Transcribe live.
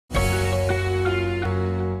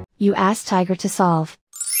You ask Tiger to solve.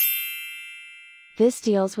 This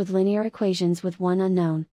deals with linear equations with one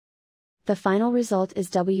unknown. The final result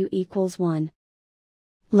is w equals 1.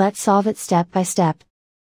 Let's solve it step by step.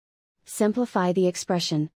 Simplify the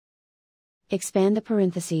expression. Expand the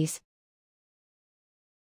parentheses.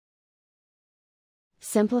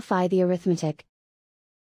 Simplify the arithmetic.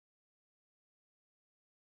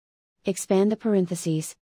 Expand the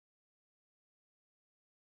parentheses.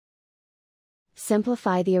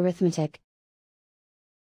 Simplify the arithmetic.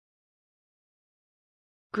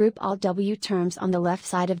 Group all w terms on the left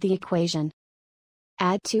side of the equation.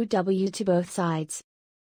 Add 2w to both sides.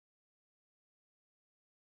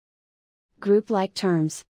 Group like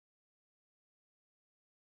terms.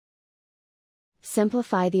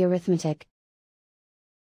 Simplify the arithmetic.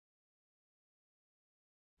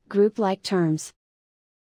 Group like terms.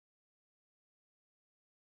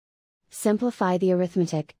 Simplify the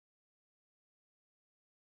arithmetic.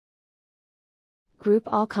 Group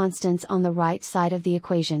all constants on the right side of the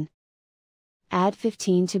equation. Add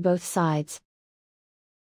 15 to both sides.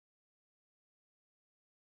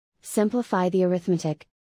 Simplify the arithmetic.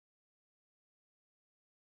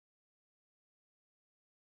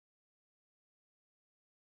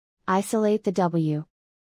 Isolate the w.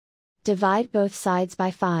 Divide both sides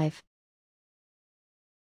by 5.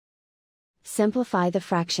 Simplify the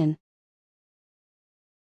fraction.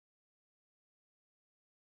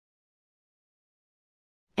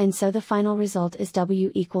 And so the final result is w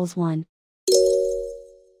equals 1.